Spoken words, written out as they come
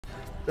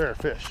There,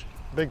 fish,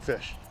 big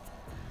fish.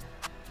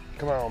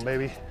 Come on,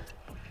 baby.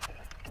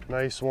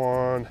 Nice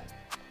one,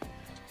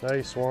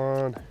 nice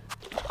one.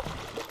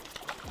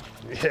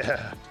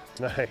 Yeah,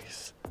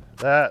 nice.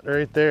 That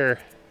right there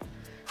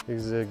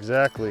is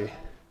exactly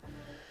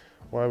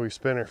why we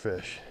spinner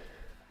fish.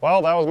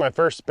 Well, that was my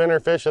first spinner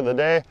fish of the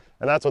day,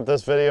 and that's what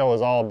this video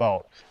is all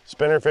about.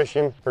 Spinner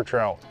fishing for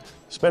trout.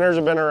 Spinners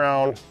have been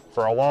around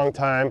for a long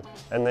time,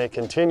 and they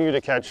continue to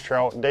catch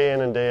trout day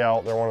in and day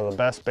out. They're one of the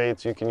best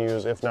baits you can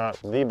use, if not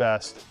the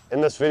best.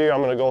 In this video,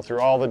 I'm gonna go through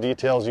all the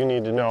details you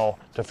need to know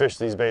to fish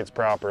these baits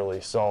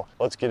properly, so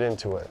let's get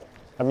into it.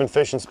 I've been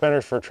fishing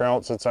spinners for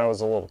trout since I was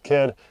a little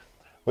kid.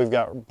 We've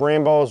got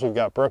rainbows, we've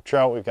got brook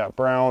trout, we've got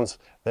browns.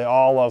 They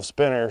all love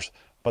spinners,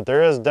 but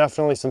there is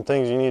definitely some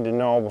things you need to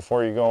know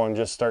before you go and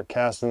just start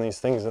casting these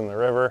things in the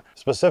river.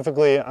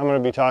 Specifically, I'm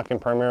going to be talking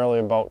primarily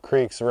about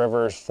creeks,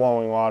 rivers,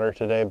 flowing water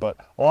today, but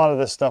a lot of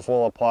this stuff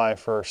will apply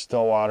for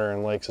still water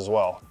and lakes as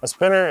well. A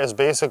spinner is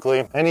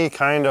basically any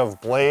kind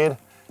of blade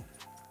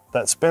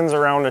that spins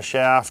around a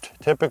shaft.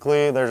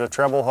 Typically, there's a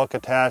treble hook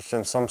attached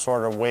and some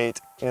sort of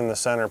weight in the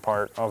center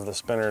part of the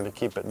spinner to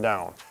keep it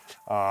down.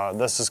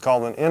 This is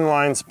called an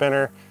inline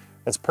spinner.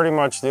 It's pretty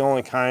much the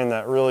only kind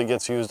that really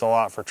gets used a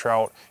lot for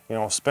trout. You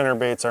know, spinner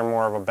baits are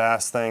more of a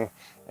bass thing,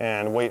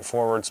 and weight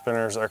forward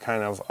spinners are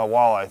kind of a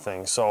walleye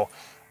thing. So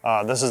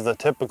this is the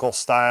typical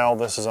style.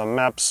 This is a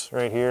MEPS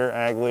right here,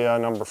 Aglia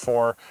number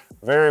 4.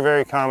 Very,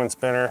 very common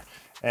spinner,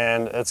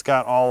 and it's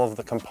got all of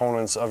the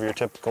components of your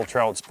typical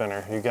trout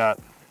spinner. You got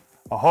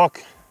a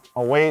hook,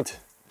 a weight,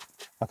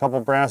 a couple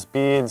brass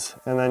beads,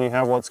 and then you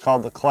have what's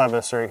called the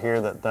clevis right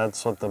here.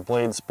 That's what the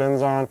blade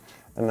spins on,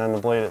 and then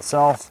the blade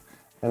itself.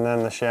 And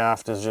then the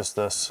shaft is just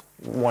this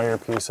wire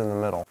piece in the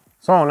middle.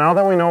 So now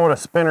that we know what a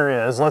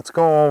spinner is, let's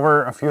go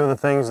over a few of the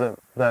things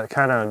that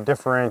kind of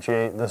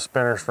differentiate the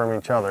spinners from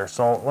each other.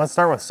 So let's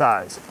start with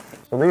size.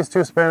 So these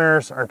two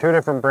spinners are two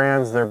different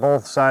brands. They're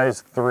both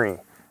size 3. And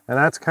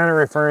that's kind of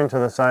referring to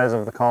the size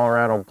of the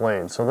Colorado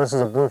blade. So this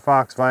is a Blue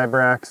Fox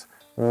Vibrax,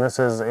 and this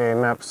is a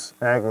MEPS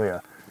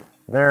Aglia.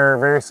 They're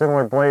very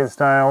similar blade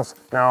styles.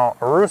 Now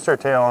a rooster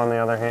tail, on the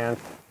other hand,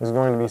 is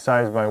going to be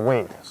sized by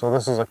weight. So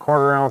this is a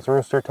 1/4 ounce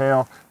rooster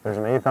tail. There's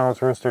an 1/8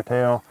 ounce rooster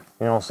tail.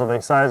 You know, so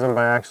they size them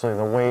by actually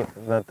the weight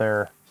that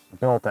they're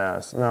built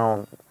as.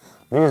 Now,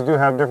 these do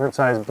have different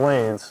size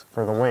blades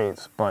for the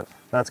weights, but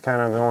that's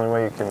kind of the only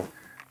way you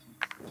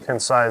can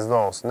size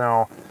those.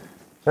 Now,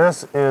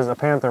 this is a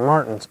Panther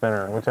Martin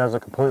spinner, which has a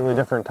completely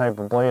different type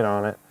of blade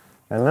on it.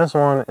 And this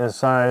one is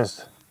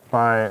sized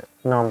by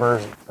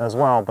numbers as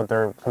well, but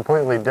they're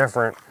completely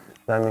different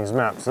than these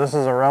MEPS. This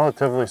is a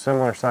relatively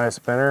similar size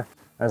spinner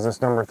as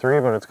this number 3,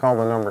 but it's called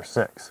the number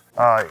 6.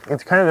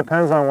 It kind of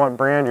depends on what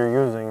brand you're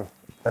using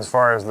as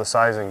far as the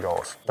sizing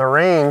goes. The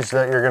range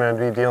that you're going to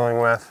be dealing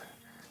with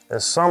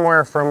is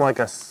somewhere from like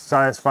a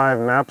size 5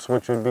 MEPS,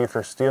 which would be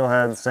for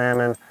steelhead,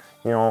 salmon,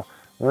 you know,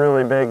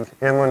 really big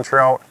inland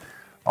trout,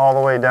 all the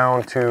way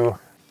down to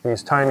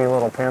these tiny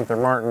little Panther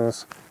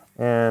Martins.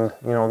 And,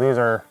 you know, these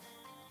are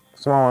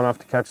small enough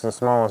to catch the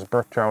smallest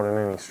brook trout in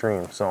any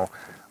stream. So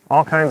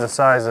all kinds of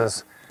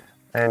sizes,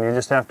 and you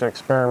just have to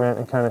experiment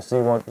and kind of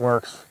see what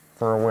works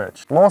for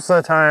which. Most of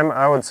the time,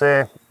 I would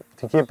say,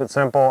 to keep it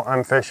simple,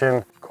 I'm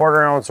fishing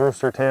 1/4 ounce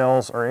rooster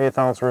tails or 1/8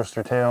 ounce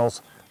rooster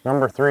tails,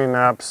 number 3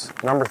 MEPS,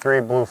 number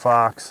 3 Blue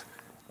Fox,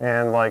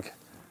 and like,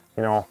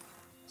 you know,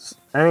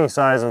 any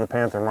size of the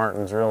Panther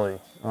Martins really.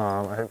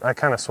 I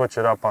kind of switch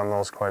it up on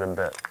those quite a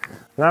bit. And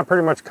that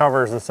pretty much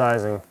covers the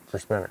sizing for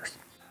spinners.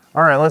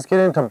 All right, let's get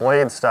into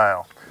blade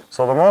style.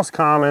 So the most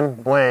common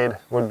blade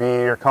would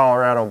be your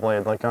Colorado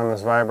blade, like on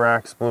this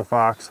Vibrax Blue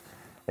Fox.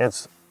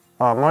 It's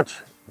a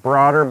much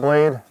broader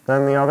blade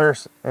than the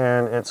others,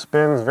 and it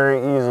spins very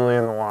easily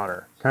in the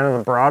water. Kind of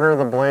the broader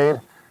the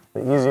blade,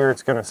 the easier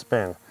it's going to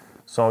spin.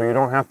 So you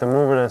don't have to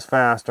move it as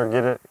fast or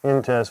get it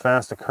into as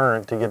fast a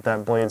current to get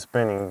that blade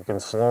spinning. You can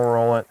slow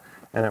roll it,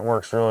 and it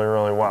works really,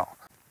 really well.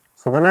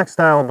 So the next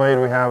style of blade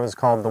we have is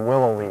called the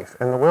willow leaf.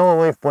 And the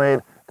willow leaf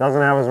blade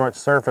doesn't have as much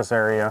surface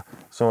area,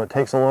 so it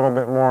takes a little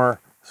bit more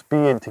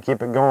speed to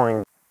keep it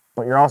going,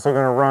 but you're also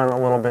going to run a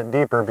little bit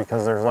deeper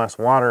because there's less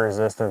water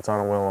resistance on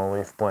a willow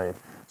leaf blade.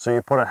 So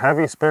you put a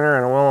heavy spinner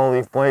and a willow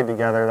leaf blade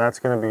together, that's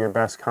going to be your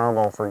best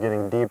combo for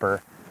getting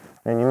deeper.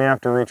 And you may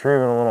have to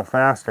retrieve it a little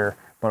faster,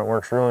 but it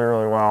works really,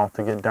 really well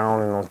to get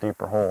down in those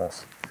deeper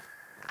holes.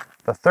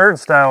 The third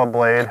style of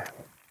blade,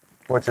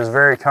 which is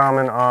very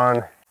common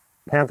on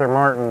Panther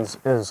Martins,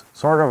 is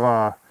sort of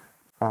a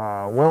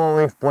willow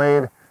leaf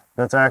blade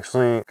that's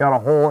actually got a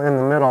hole in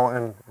the middle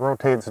and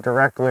rotates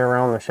directly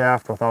around the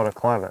shaft without a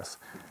clevis.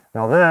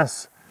 Now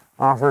this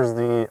offers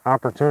the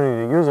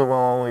opportunity to use a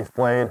willow leaf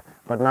blade,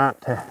 but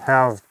not to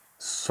have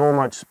so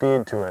much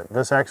speed to it.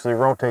 This actually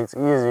rotates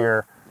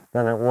easier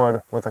than it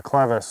would with a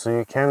clevis, so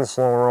you can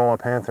slow roll a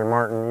Panther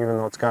Martin even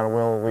though it's got a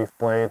willow leaf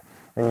blade,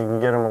 and you can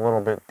get them a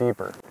little bit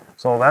deeper.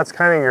 So that's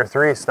kind of your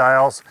 3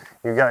 styles.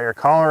 You've got your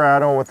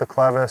Colorado with the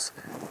clevis,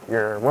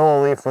 your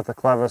willow leaf with the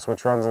clevis,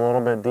 which runs a little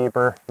bit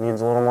deeper,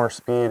 needs a little more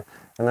speed,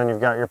 and then you've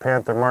got your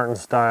Panther Martin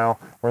style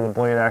where the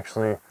blade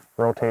actually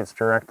rotates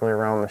directly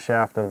around the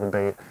shaft of the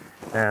bait.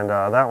 And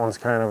that one's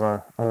kind of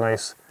a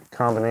nice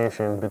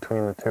combination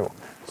between the two.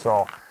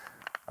 So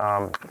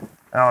now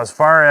as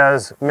far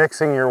as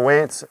mixing your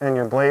weights and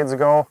your blades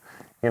go,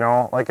 you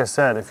know, like I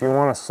said, if you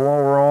want to slow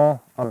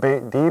roll a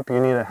bait deep, you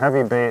need a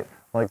heavy bait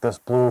like this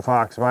Blue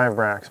Fox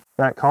Vibrax.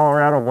 That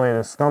Colorado blade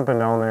is stumping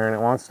down there and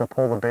it wants to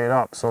pull the bait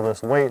up, so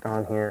this weight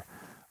on here,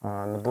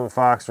 the Blue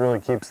Fox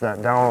really keeps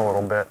that down a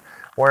little bit.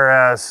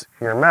 Whereas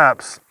your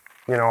Mepps,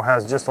 you know,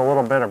 has just a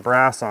little bit of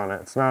brass on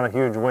it. It's not a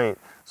huge weight.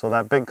 So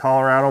that big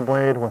Colorado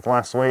blade with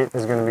less weight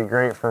is going to be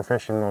great for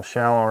fishing those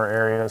shallower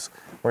areas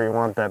where you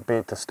want that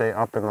bait to stay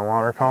up in the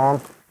water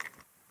column.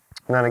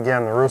 And then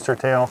again, the rooster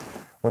tail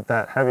with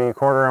that heavy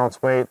 1/4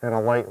 ounce weight and a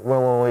light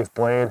willow leaf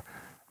blade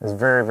is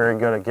very, very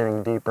good at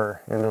getting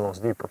deeper into those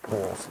deeper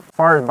pools. As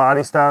far as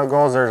body style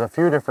goes, there's a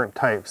few different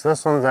types.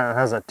 This one that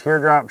has a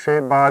teardrop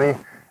shaped body,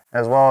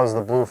 as well as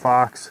the Blue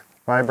Fox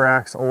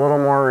Vibrax, a little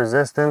more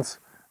resistance,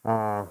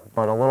 but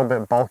a little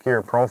bit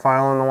bulkier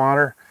profile in the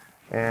water.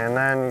 And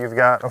then you've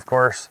got, of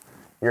course,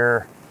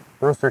 your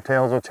rooster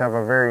tails, which have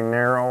a very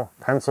narrow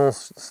pencil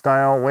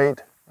style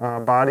weight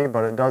body,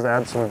 but it does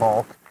add some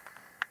bulk.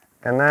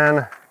 And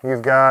then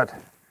you've got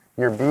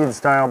your bead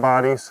style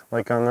bodies,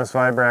 like on this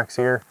Vibrax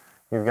here.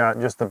 You've got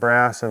just the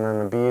brass and then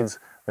the beads.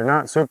 They're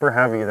not super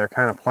heavy, they're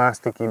kind of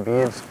plasticky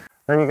beads.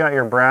 Then you got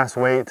your brass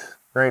weight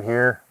right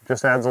here.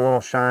 Just adds a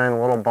little shine,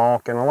 a little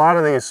bulk. And a lot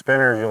of these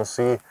spinners you'll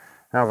see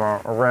have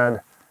a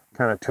red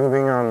kind of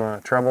tubing on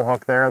the treble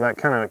hook there. That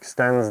kind of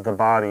extends the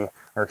body,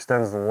 or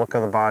extends the look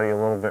of the body a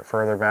little bit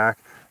further back.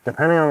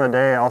 Depending on the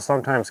day, I'll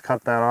sometimes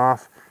cut that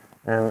off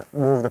and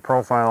move the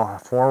profile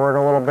forward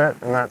a little bit,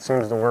 and that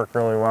seems to work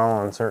really well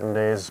on certain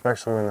days,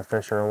 especially when the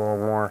fish are a little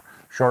more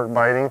short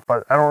biting.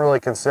 But I don't really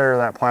consider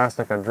that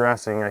plastic a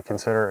dressing. I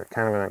consider it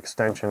kind of an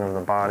extension of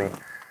the body.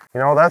 You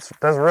know, that's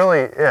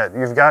really it.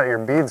 You've got your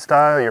bead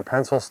style, your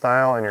pencil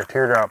style, and your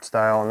teardrop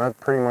style, and that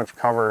pretty much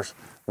covers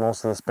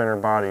most of the spinner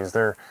bodies.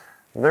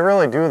 They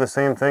really do the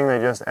same thing, they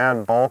just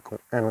add bulk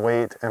and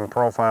weight and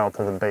profile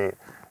to the bait.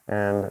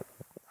 And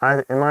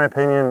in my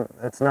opinion,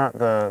 it's not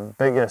the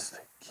biggest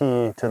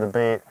key to the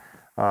bait,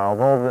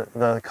 although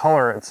the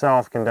color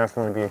itself can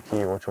definitely be a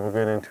key, which we'll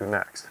get into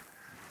next.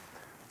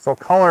 So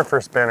color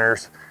for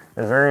spinners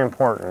is very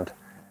important.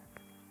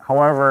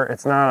 However,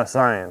 it's not a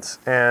science.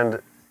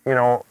 And, you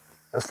know,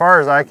 as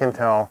far as I can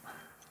tell,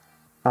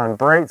 on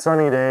bright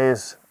sunny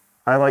days,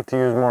 I like to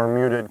use more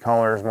muted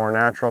colors, more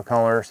natural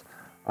colors.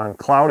 On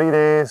cloudy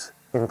days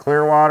in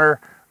clear water,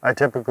 I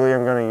typically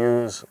am going to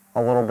use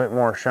a little bit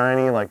more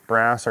shiny, like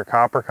brass or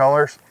copper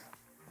colors.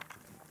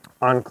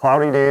 On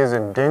cloudy days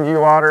in dingy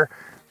water,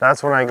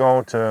 that's when I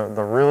go to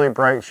the really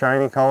bright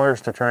shiny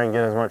colors to try and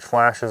get as much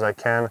flash as I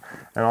can,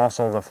 and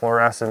also the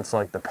fluorescence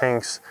like the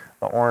pinks,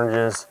 the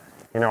oranges,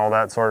 you know,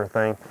 that sort of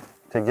thing,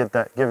 to give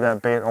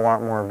that bait a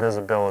lot more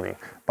visibility.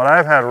 But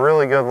I've had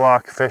really good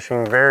luck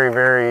fishing very,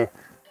 very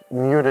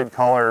muted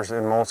colors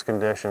in most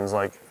conditions,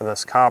 like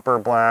this copper,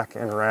 black,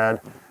 and red.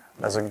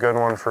 That's a good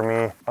one for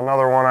me.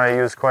 Another one I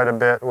use quite a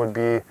bit would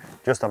be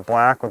just a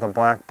black with a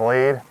black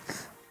blade.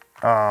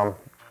 And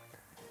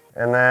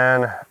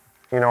then,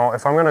 you know,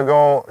 if I'm gonna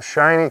go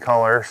shiny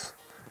colors,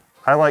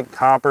 I like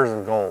coppers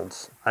and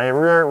golds. I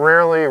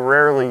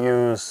rarely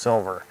use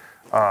silver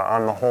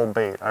on the whole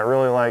bait. I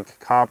really like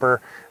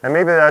copper, and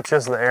maybe that's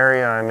just the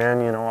area I'm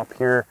in. You know, up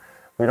here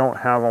we don't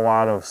have a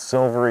lot of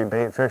silvery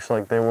bait fish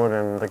like they would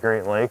in the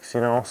Great Lakes,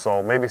 you know,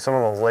 so maybe some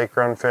of those lake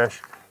run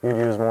fish, you'd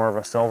use more of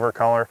a silver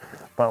color.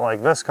 But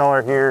like this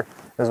color here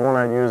is one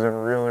I'd use in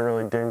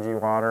really dingy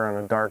water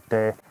on a dark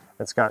day.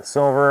 It's got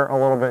silver a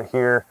little bit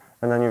here,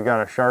 and then you've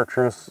got a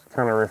chartreuse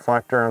kind of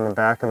reflector on the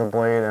back of the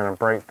blade and a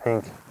bright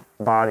pink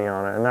body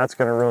on it, and that's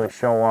going to really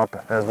show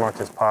up as much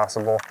as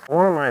possible.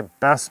 One of my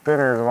best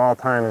spinners of all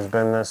time has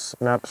been this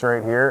Mepps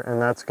right here, and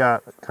that's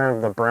got kind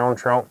of the brown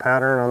trout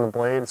pattern on the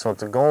blade. So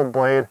it's a gold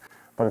blade,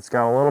 but it's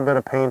got a little bit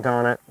of paint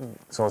on it,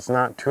 so it's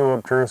not too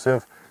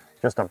obtrusive.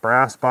 Just a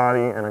brass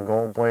body and a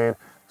gold blade.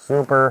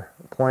 Super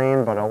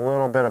plain, but a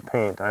little bit of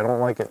paint. I don't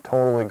like it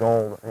totally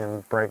gold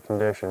in bright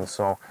conditions,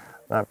 so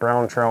that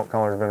brown trout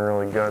color has been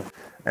really good.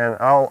 And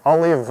I'll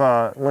leave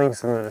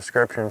links in the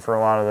description for a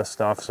lot of this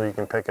stuff so you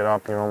can pick it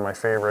up, you know, my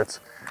favorites.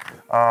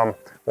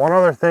 One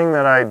other thing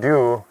that I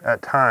do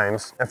at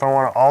times, if I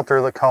want to alter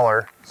the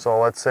color, so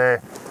let's say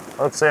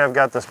I've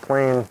got this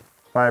plain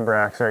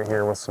Vibrax right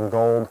here with some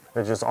gold,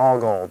 it's just all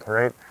gold,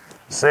 right?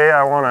 Say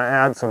I want to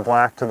add some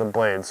black to the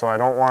blade, so I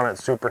don't want it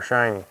super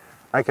shiny.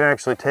 I can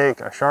actually take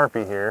a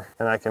Sharpie here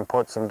and I can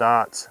put some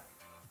dots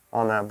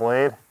on that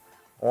blade,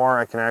 or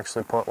I can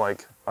actually put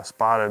like a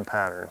spotted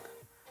pattern.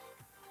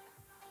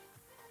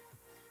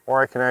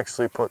 Or I can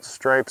actually put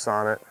stripes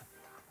on it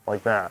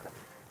like that.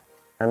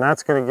 And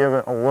that's going to give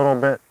it a little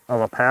bit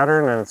of a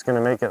pattern, and it's going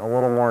to make it a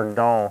little more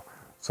dull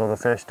so the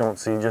fish don't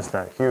see just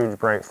that huge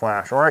bright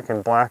flash. Or I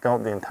can black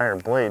out the entire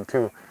blade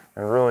too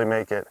and really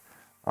make it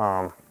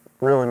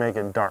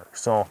dark.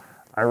 So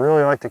I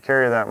really like to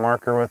carry that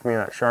marker with me,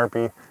 that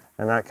Sharpie,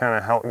 and that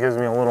kind of gives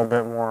me a little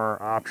bit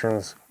more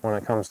options when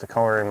it comes to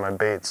coloring my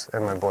baits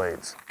and my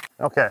blades.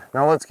 Okay,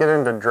 now let's get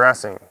into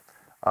dressing.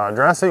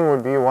 Dressing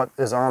would be what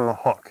is on the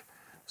hook.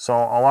 So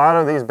a lot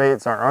of these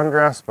baits are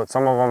undressed, but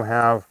some of them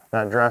have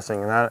that dressing,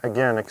 and that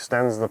again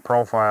extends the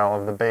profile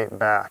of the bait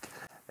back.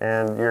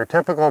 And your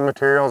typical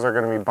materials are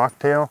going to be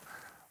bucktail,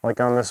 like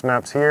on this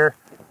Mepps here.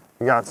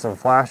 You got some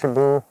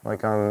Flashabou,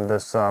 like on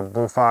this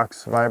Blue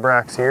Fox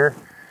Vibrax here.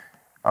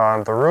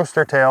 The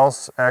rooster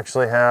tails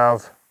actually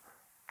have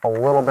a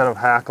little bit of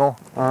hackle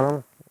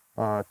on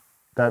them.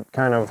 That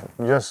kind of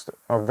just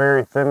a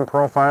very thin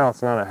profile.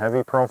 It's not a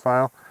heavy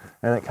profile,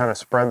 and it kind of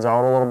spreads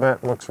out a little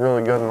bit. Looks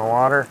really good in the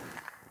water.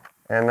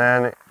 And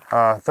then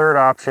third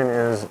option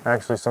is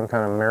actually some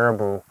kind of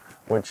marabou,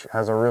 which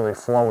has a really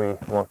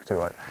flowy look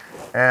to it.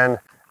 And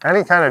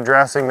any kind of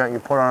dressing that you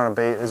put on a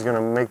bait is going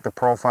to make the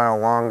profile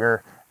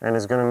longer and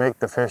is going to make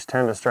the fish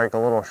tend to strike a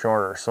little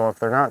shorter. So if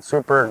they're not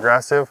super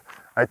aggressive,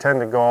 I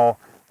tend to go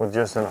with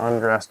just an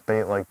undressed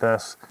bait like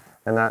this,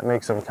 and that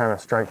makes them kind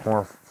of strike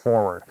more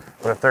forward.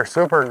 But if they're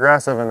super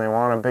aggressive and they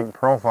want a big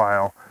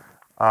profile,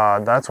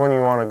 that's when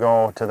you want to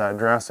go to that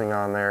dressing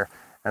on there,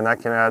 and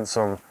that can add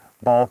some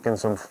bulk and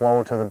some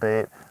flow to the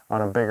bait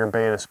on a bigger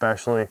bait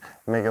especially,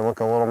 make it look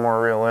a little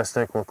more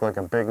realistic, look like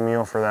a big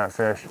meal for that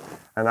fish,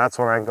 and that's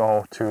when I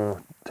go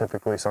to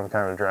typically some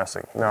kind of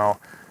dressing. Now,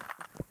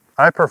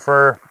 I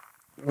prefer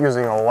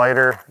using a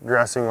lighter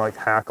dressing like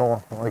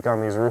hackle, like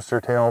on these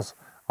rooster tails.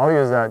 I'll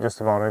use that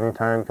just about any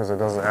time because it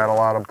doesn't add a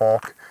lot of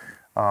bulk.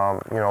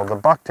 You know, the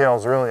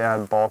bucktails really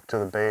add bulk to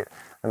the bait,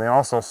 and they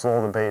also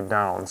slow the bait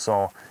down.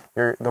 So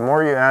the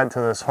more you add to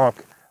this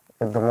hook,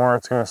 the more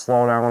it's going to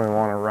slow down and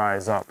want to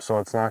rise up. So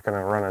it's not going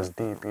to run as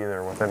deep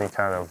either with any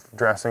kind of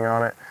dressing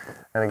on it.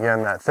 And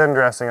again, that thin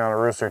dressing on a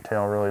rooster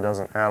tail really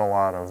doesn't add a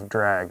lot of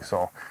drag,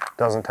 so it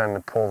doesn't tend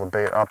to pull the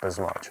bait up as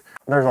much.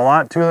 There's a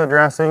lot to the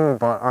dressing,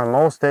 but on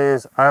most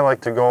days, I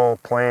like to go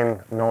plain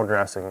no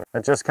dressing.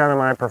 It's just kind of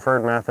my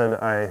preferred method.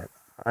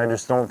 I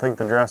just don't think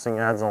the dressing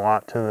adds a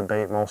lot to the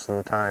bait most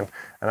of the time,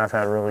 and I've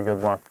had really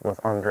good luck with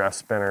undressed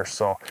spinners,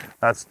 so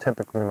that's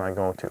typically my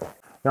go-to.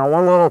 Now,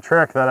 one little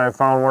trick that I've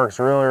found works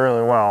really,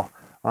 really well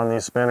on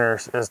these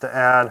spinners is to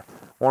add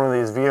one of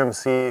these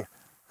VMC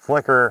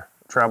flicker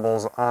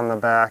trebles on the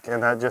back,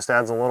 and that just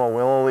adds a little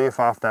willow leaf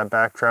off that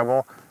back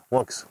treble.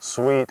 Looks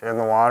sweet in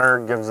the water,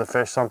 gives the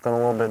fish something a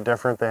little bit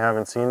different they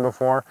haven't seen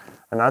before,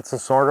 and that's a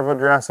sort of a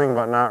dressing,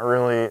 but not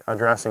really a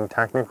dressing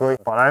technically.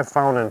 But I've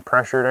found in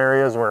pressured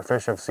areas where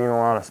fish have seen a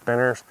lot of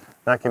spinners,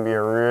 that can be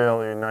a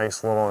really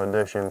nice little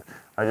addition.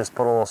 I just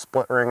put a little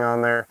split ring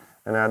on there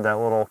and add that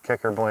little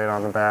kicker blade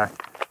on the back,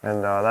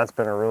 and that's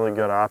been a really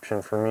good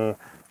option for me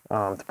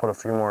to put a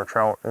few more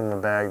trout in the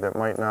bag that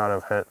might not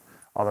have hit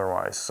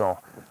otherwise. So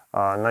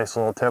nice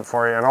little tip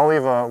for you, and I'll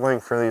leave a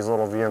link for these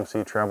little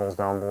VMC trebles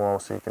down below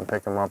so you can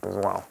pick them up as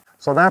well.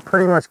 So that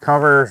pretty much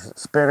covers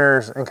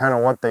spinners and kind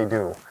of what they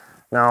do.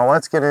 Now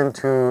let's get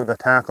into the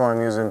tackle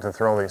I'm using to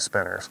throw these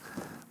spinners.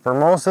 For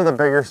most of the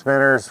bigger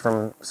spinners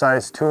from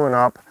size 2 and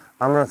up,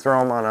 I'm going to throw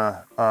them on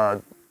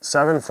a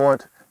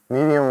 7-foot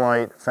medium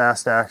light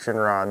fast action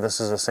rod. This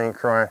is a St.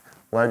 Croix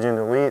Legend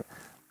Elite.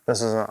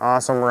 This is an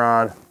awesome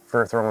rod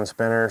for throwing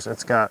spinners.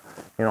 It's got,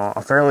 you know,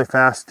 a fairly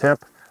fast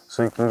tip,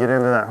 so you can get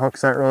into that hook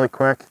set really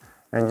quick,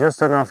 and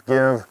just enough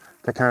give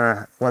to kind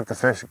of let the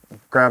fish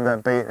grab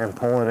that bait and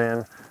pull it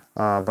in,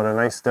 but a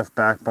nice stiff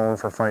backbone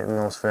for fighting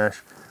those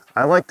fish.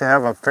 I like to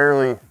have a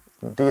fairly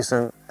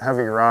decent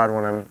heavy rod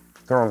when I'm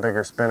throwing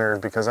bigger spinners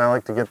because I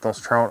like to get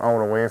those trout out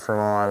away from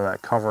a lot of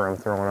that cover I'm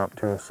throwing up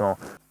to. So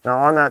now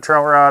on that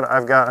trout rod,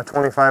 I've got a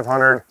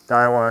 2500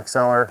 Daiwa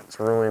XLer. It's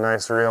a really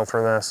nice reel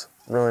for this.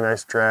 Really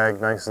nice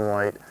drag, nice and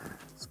light.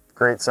 It's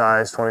great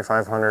size.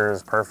 2500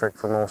 is perfect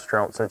for most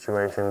trout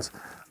situations.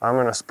 I'm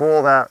going to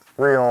spool that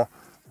reel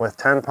with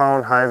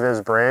 10-pound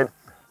high-vis braid.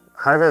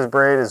 High-vis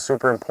braid is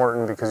super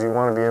important because you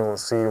want to be able to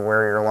see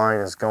where your line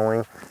is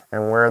going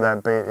and where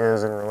that bait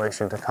is in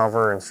relation to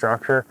cover and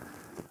structure.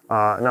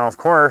 Now, of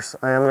course,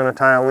 I am going to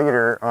tie a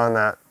leader on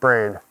that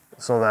braid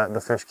so that the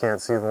fish can't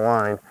see the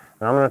line.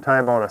 And I'm going to tie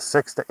about a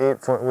 6 to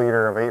 8 foot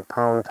leader of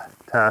 8-pound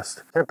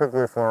test,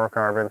 typically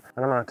fluorocarbon,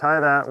 and I'm going to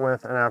tie that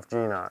with an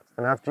FG knot.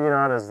 An FG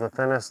knot is the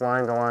thinnest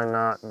line-to-line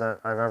knot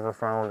that I've ever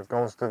found. It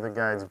goes through the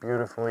guides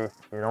beautifully.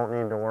 You don't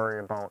need to worry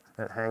about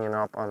it hanging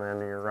up on the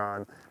end of your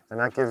rod. And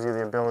that gives you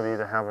the ability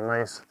to have a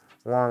nice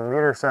long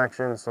leader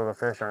section so the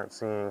fish aren't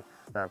seeing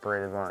that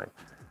braided line.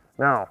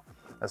 Now,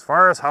 as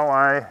far as how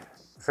I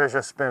fish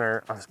a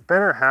spinner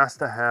has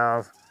to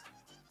have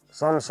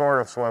some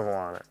sort of swivel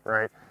on it,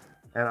 right?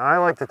 And I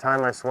like to tie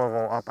my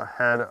swivel up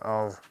ahead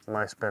of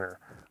my spinner.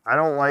 I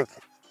don't like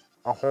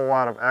a whole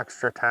lot of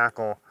extra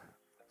tackle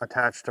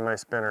attached to my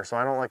spinner, so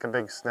I don't like a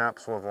big snap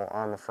swivel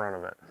on the front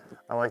of it.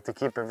 I like to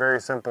keep it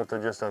very simple to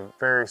just a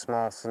very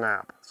small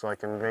snap so I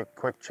can make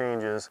quick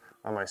changes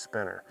on my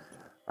spinner.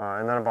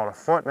 And then about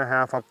 1.5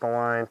 feet up the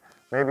line,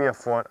 maybe a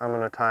foot, I'm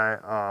going to tie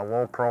a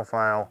low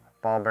profile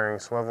ball bearing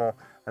swivel,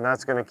 and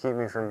that's going to keep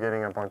me from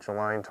getting a bunch of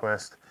line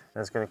twist,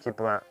 and it's going to keep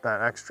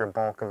that extra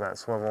bulk of that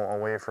swivel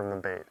away from the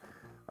bait.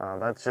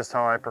 That's just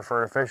how I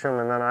prefer to fish them,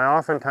 and then I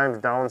oftentimes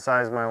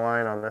downsize my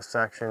line on this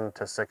section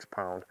to 6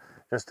 pound,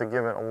 just to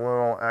give it a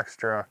little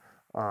extra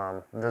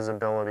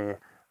visibility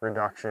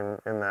reduction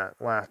in that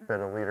last bit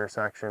of leader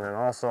section. And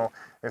also,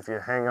 if you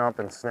hang up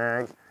and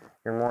snag,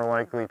 you're more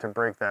likely to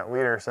break that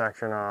leader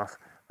section off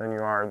than you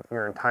are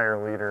your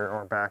entire leader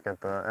or back at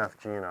the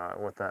FG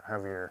knot with that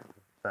heavier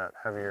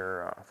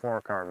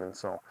fluorocarbon.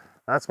 So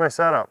that's my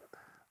setup.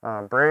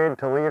 Braid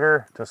to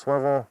leader to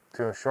swivel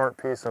to a short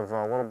piece of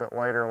a little bit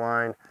lighter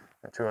line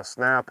to a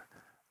snap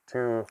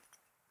to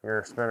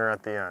your spinner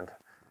at the end.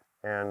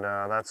 And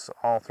that's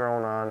all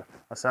thrown on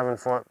a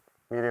 7-foot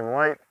medium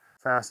light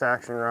fast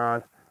action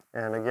rod.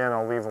 And again,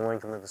 I'll leave a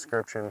link in the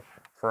description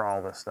for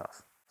all this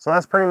stuff. So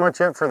that's pretty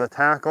much it for the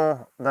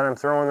tackle that I'm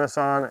throwing this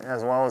on,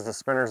 as well as the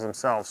spinners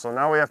themselves. So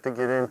now we have to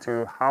get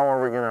into how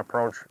are we going to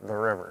approach the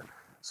river.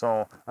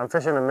 So I'm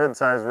fishing a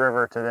mid-sized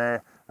river today.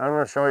 I'm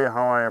going to show you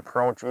how I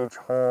approach each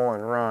hole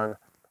and run,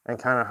 and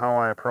kind of how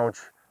I approach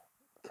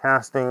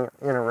casting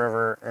in a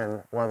river,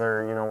 and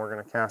whether, you know, we're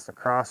going to cast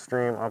across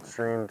stream,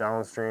 upstream,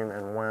 downstream,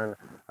 and when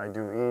I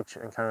do each,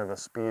 and kind of the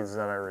speeds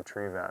that I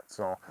retrieve at.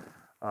 So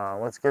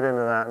let's get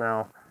into that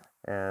now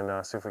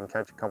and see if we can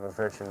catch a couple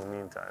fish in the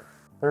meantime.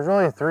 There's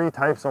really 3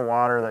 types of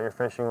water that you're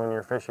fishing when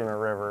you're fishing a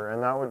river,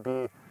 and that would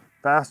be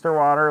faster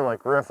water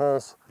like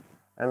riffles,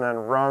 and then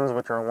runs,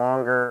 which are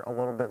longer, a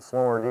little bit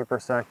slower, deeper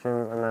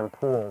sections, and then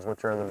pools,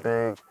 which are the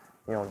big,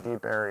 you know,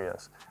 deep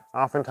areas.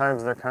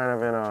 Oftentimes they're kind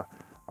of in a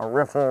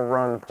riffle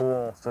run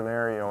pool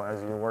scenario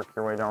as you work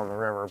your way down the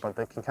river, but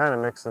they can kind of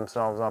mix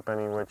themselves up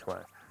any which way.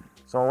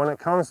 So when it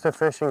comes to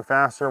fishing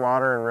faster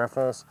water and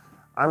riffles,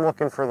 I'm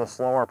looking for the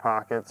slower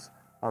pockets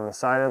on the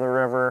side of the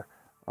river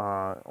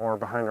or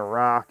behind a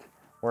rock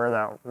where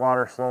that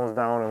water slows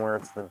down and where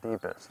it's the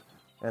deepest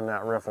in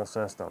that riffle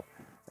system.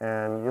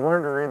 And you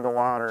learn to read the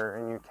water,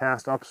 and you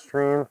cast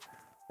upstream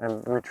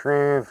and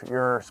retrieve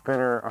your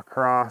spinner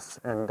across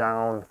and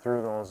down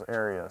through those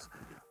areas.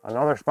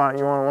 Another spot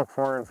you want to look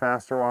for in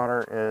faster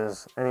water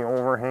is any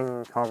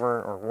overhanging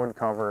cover or wood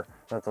cover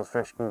that those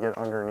fish can get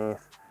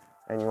underneath,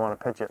 and you want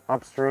to pitch it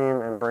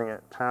upstream and bring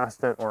it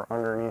past it or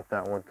underneath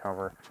that wood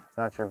cover.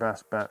 That's your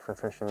best bet for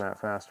fishing that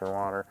faster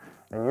water.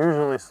 And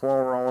usually slow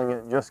rolling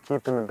it, just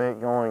keeping the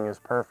bait going, is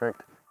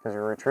perfect, because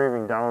you're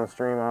retrieving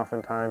downstream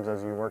oftentimes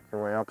as you work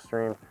your way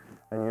upstream,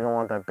 and you don't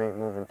want that bait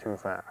moving too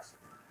fast.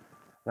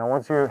 Now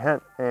once you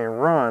hit a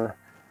run,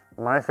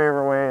 my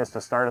favorite way is to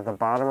start at the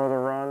bottom of the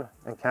run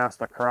and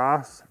cast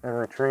across and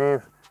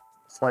retrieve,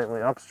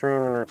 slightly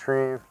upstream and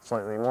retrieve,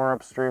 slightly more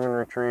upstream and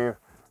retrieve,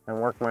 and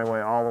work my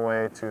way all the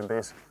way to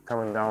basically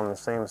coming down the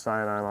same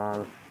side I'm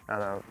on at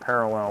a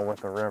parallel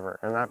with the river.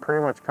 And that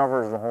pretty much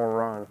covers the whole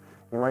run.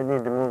 You might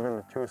need to move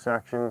into 2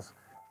 sections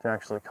to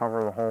actually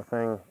cover the whole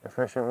thing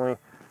efficiently,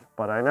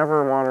 but I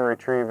never want to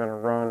retrieve in a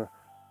run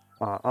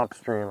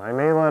upstream. I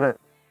may let it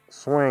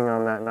swing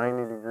on that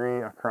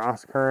 90-degree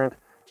across current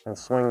and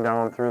swing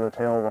down through the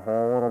tail of the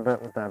hole a little bit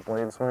with that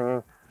blade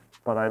swinging,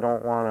 but I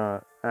don't want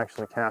to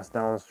actually cast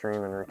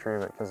downstream and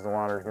retrieve it because the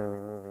water is going to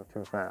be moving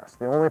too fast.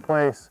 The only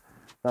place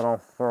that I'll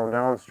throw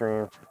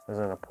downstream is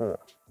in a pool.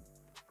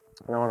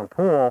 Now in a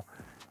pool,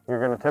 you're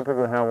going to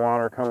typically have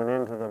water coming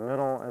into the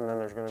middle, and then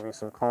there's going to be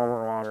some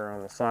calmer water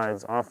on the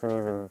sides, often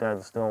even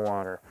dead still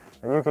water.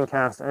 And you can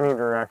cast any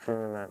direction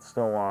in that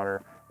still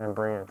water and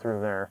bring it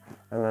through there.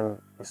 And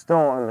then still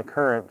on the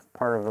current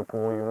part of the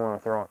pool, you want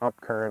to throw it up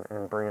current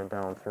and bring it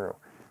down through.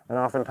 And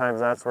oftentimes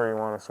that's where you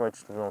want to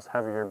switch to those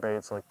heavier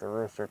baits like the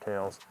rooster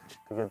tails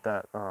to get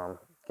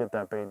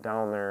that bait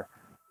down there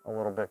a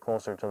little bit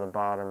closer to the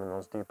bottom in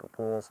those deeper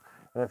pools.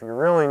 And if you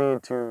really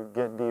need to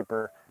get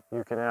deeper,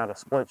 you can add a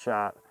split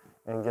shot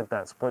and get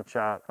that split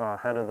shot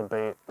head of the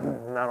bait,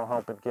 and that'll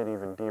help it get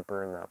even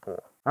deeper in that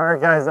pool. All right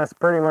guys, that's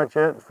pretty much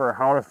it for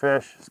how to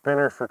fish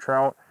spinners for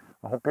trout.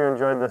 I hope you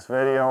enjoyed this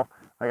video.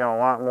 I got a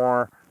lot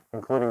more,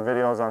 including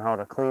videos on how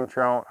to clean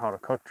trout, how to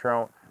cook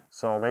trout,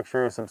 so make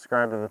sure you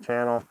subscribe to the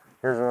channel.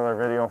 Here's another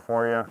video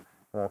for you, and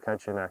we'll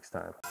catch you next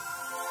time.